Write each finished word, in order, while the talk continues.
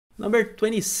Number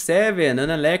 27,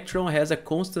 an electron has a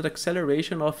constant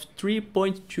acceleration of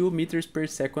 3.2 meters per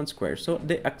second square. So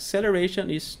the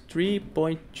acceleration is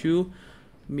 3.2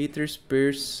 meters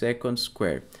per second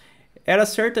square. At a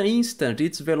certain instant,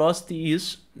 its velocity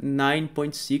is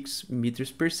 9.6 meters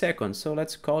per second. So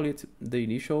let's call it the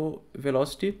initial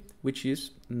velocity, which is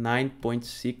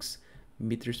 9.6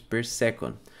 meters per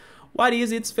second. What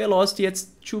is its velocity at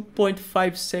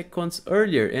 2.5 seconds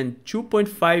earlier and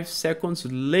 2.5 seconds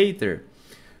later?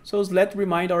 So let's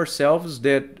remind ourselves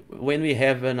that when we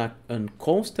have a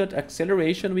constant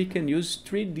acceleration, we can use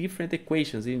three different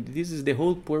equations. And this is the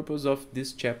whole purpose of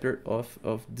this chapter of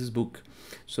this book.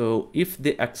 So if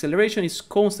the acceleration is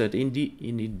constant,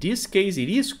 in this case it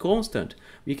is constant,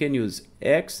 we can use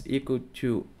x equal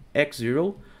to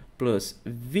x0 plus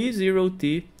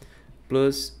v0t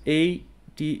plus a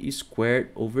t squared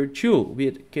over 2.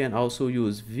 We can also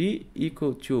use v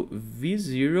equal to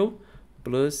v0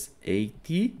 plus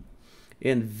at,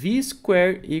 and v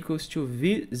squared equals to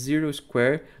v0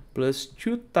 squared plus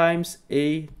 2 times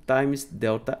a times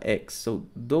delta x. So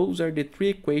those are the three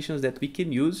equations that we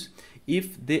can use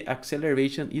if the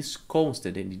acceleration is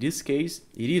constant, and in this case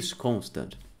it is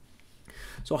constant.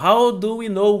 So how do we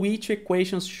know which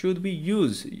equations should we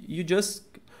use? You just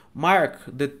mark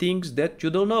the things that you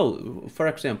don't know. For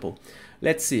example,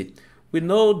 let's see, we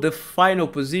know the final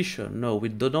position. No, we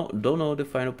don't know the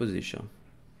final position.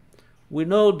 We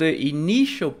know the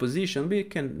initial position. We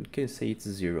can say it's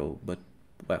 0, but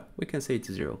well, we can say it's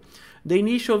 0. The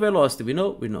initial velocity, we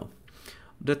know.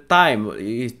 The time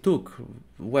it took,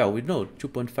 well, we know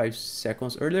 2.5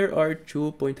 seconds earlier or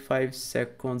 2.5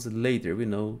 seconds later. We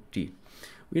know t.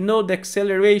 We know the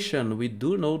acceleration. We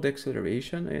do know the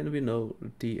acceleration, and we know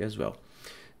t as well.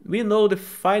 We know the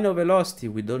final velocity.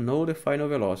 We don't know the final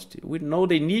velocity. We know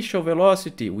the initial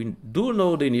velocity. We do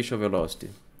know the initial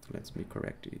velocity. Let me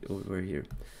correct it over here.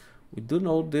 We do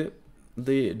know the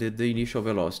initial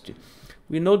velocity.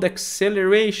 We know the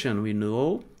acceleration. We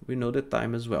know the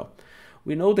time as well.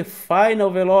 We know the final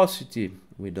velocity.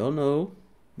 We don't know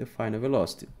the final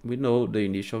velocity. We know the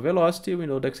initial velocity, we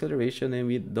know the acceleration, and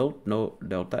we don't know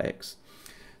delta x.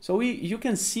 So you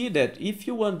can see that if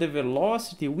you want the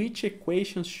velocity, which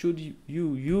equation should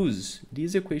you use?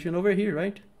 This equation over here,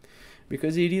 right?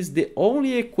 Because it is the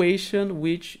only equation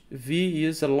which v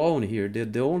is alone here.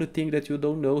 The only thing that you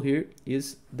don't know here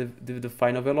is the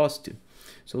final velocity.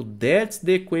 So that's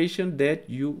the equation that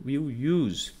you will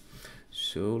use.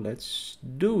 So let's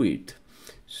do it.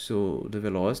 So the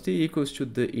velocity equals to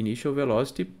the initial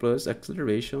velocity plus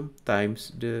acceleration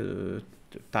times the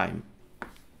time.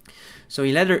 So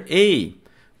in letter A,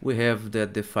 we have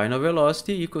that the final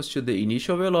velocity equals to the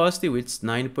initial velocity, which is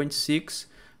 9.6,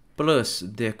 plus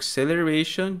the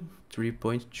acceleration,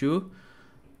 3.2,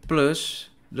 plus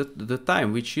the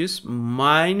time, which is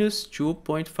minus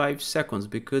 2.5 seconds,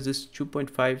 because it's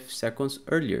 2.5 seconds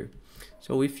earlier.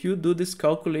 So if you do this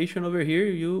calculation over here,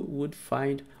 you would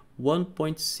find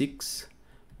 1.6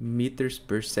 meters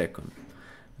per second.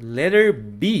 Letter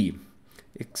B,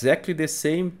 exactly the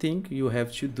same thing you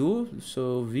have to do.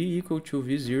 So v equal to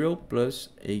v0 plus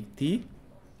at.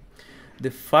 The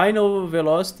final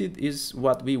velocity is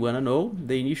what we want to know.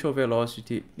 The initial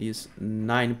velocity is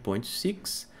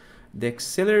 9.6. The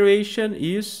acceleration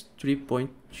is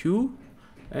 3.2,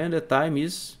 and the time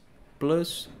is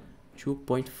plus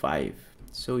 2.5.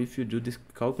 So if you do this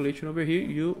calculation over here,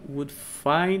 you would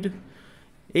find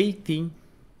 18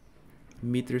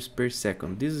 meters per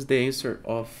second. This is the answer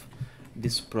of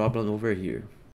this problem over here.